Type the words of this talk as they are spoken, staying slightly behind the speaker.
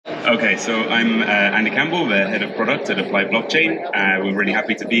Okay, so I'm Andy Campbell, the head of product at Apply Blockchain. We're really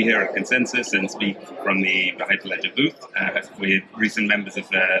happy to be here at Consensus and speak from the Hyperledger booth. We're recent members of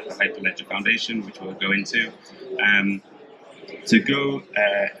the Hyperledger Foundation, which we'll go into.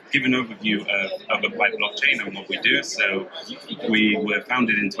 Give an overview of Apply Blockchain and what we do. So we were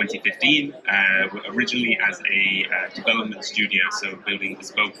founded in 2015, originally as a development studio, so building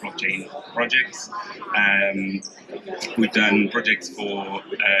bespoke blockchain projects. We've done projects for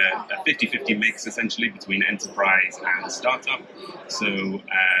a 50-50 mix, essentially, between enterprise and startup. So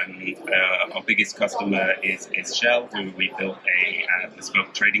our biggest customer is Shell, who we built a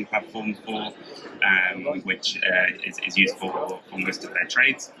bespoke trading platform for, which is used for most of their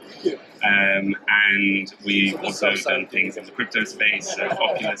trades. And we've also done things in the crypto space,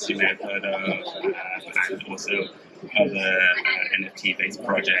 Oculus you may have heard of, and also other NFT-based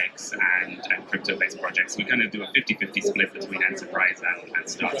projects and crypto-based projects. We kind of do a 50-50 split between enterprise and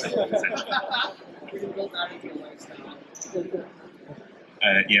startup, essentially.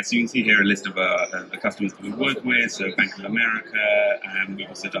 So you can see here a list of the customers that we work with. So Bank of America, we've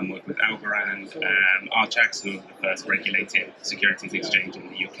also done work with Algorand, Archax, who are the first regulated securities exchange in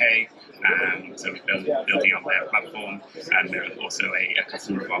the UK. So we're building up their platform, and they're also a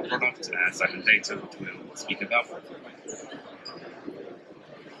customer of our product, Silent Data, which we'll speak about.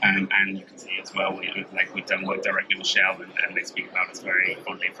 And you can see as well, we've done work directly with Shell, and they speak about us very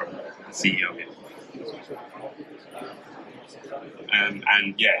fondly from the CEO here.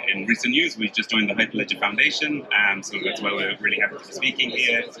 In recent news, we've just joined the Hyperledger Foundation, so that's why we're really happy to be speaking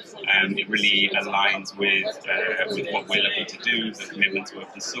here. It really aligns with what we're looking to do, the commitment to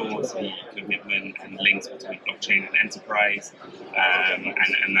open source, the commitment and links between blockchain and enterprise,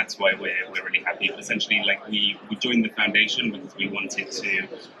 and that's why we're really happy. Essentially, we joined the foundation because we wanted to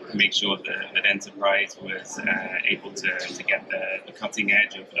make sure that enterprise was able to get the cutting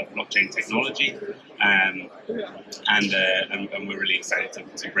edge of blockchain technology, and we're really excited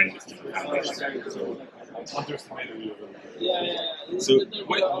to bring this to the foundation. So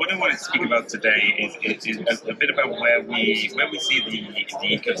what I want to speak about today is a bit about where we see the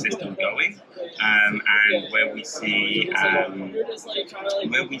ecosystem going, and where we see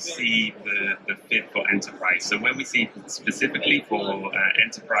the fit for enterprise. So where we see specifically for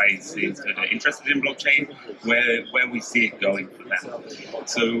enterprises that are interested in blockchain, where we see it going for them.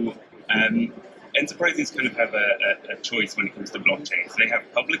 So enterprises kind of have a choice when it comes to blockchains. They have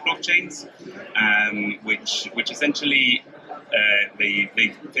public blockchains, which essentially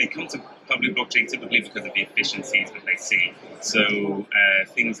they come to public blockchain typically because of the efficiencies that they see. So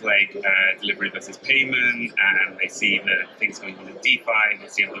things like delivery versus payment, and they see the things going on in DeFi, they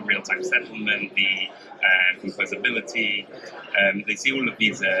see all the real-time settlement, the composability, they see all of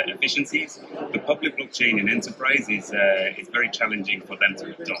these efficiencies. The public blockchain in enterprise is very challenging for them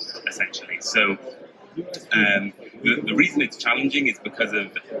to adopt, essentially. So the reason it's challenging is because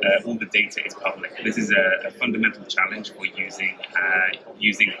of all the data is public. This is a fundamental challenge for using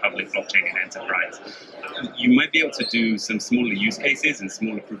public blockchain in enterprise. You might be able to do some smaller use cases and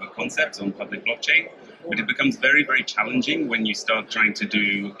smaller proof of concepts on public blockchain, but it becomes very, very challenging when you start trying to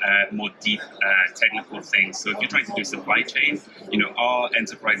do more deep technical things. So if you're trying to do supply chain, are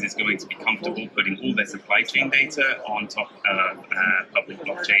enterprises going to be comfortable putting all their supply chain data on top of public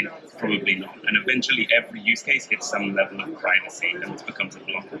blockchain? Probably not. And eventually every use case hits some level of privacy, and it becomes a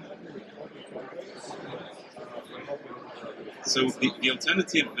blocker. So the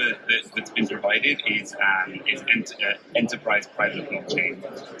alternative that's been provided is enterprise private blockchain.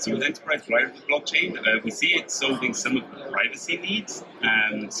 So with enterprise private blockchain, we see it solving some of the privacy needs,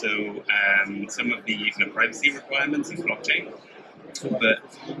 some of the privacy requirements in blockchain. But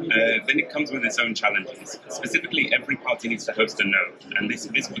then it comes with its own challenges. Specifically, every party needs to host a node, and this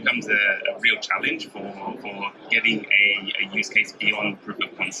becomes a real challenge for getting a use case beyond proof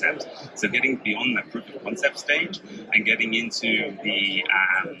of concept. So getting beyond that proof of concept stage and getting into the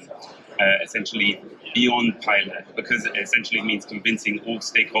essentially beyond pilot, because it essentially means convincing all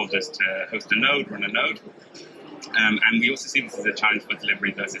stakeholders to host a node, run a node. And we also see this as a challenge for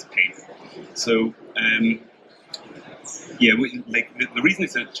delivery versus payment. So the reason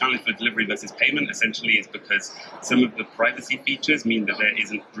it's a challenge for delivery versus payment essentially is because some of the privacy features mean that there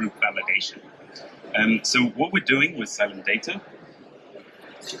isn't group validation. So what we're doing with Silent Data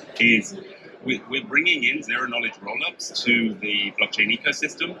is we're bringing in zero-knowledge rollups to the blockchain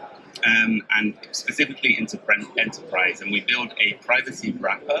ecosystem, and specifically into enterprise, and we build a privacy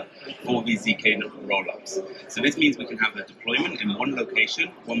wrapper for these ZK rollups. So this means we can have the deployment in one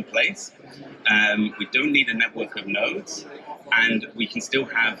location, one place. We don't need a network of nodes, and we can still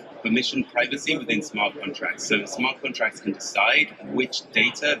have permission privacy within smart contracts. So smart contracts can decide which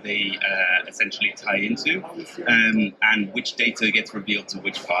data they essentially tie into, and which data gets revealed to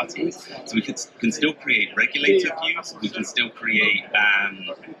which parties. So we can still create regulator views, we can still create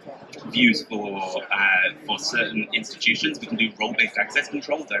views for certain institutions. We can do role-based access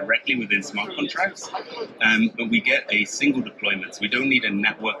control directly within smart contracts, but we get a single deployment. So we don't need a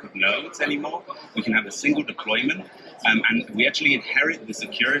network of nodes anymore. We can have a single deployment, and we actually inherit the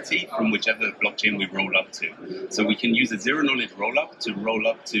security from whichever blockchain we roll up to. So we can use a zero-knowledge roll-up to roll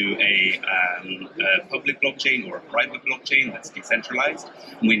up to a public blockchain or a private blockchain that's decentralized,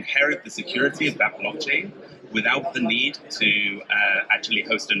 and we inherit the security of that blockchain without the need to actually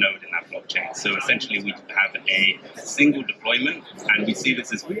host a node in that blockchain. So essentially we have a single deployment, and we see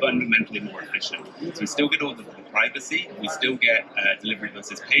this as fundamentally more efficient. So we still get all the privacy, we still get delivery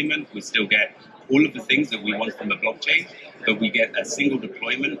versus payment, we still get all of the things that we want from a blockchain, but we get a single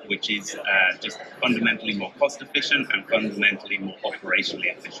deployment, which is just fundamentally more cost efficient and fundamentally more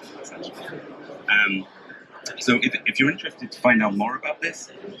operationally efficient, essentially. So if you're interested to find out more about this,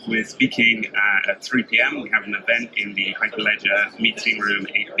 we're speaking at 3 p.m. We have an event in the Hyperledger meeting room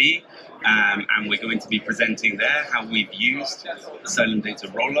 8B, and we're going to be presenting there how we've used silent data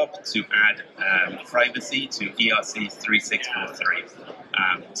rollup to add privacy to ERC 3643.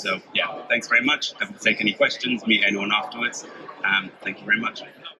 So yeah, thanks very much. Happy to take any questions, meet anyone afterwards. Thank you very much.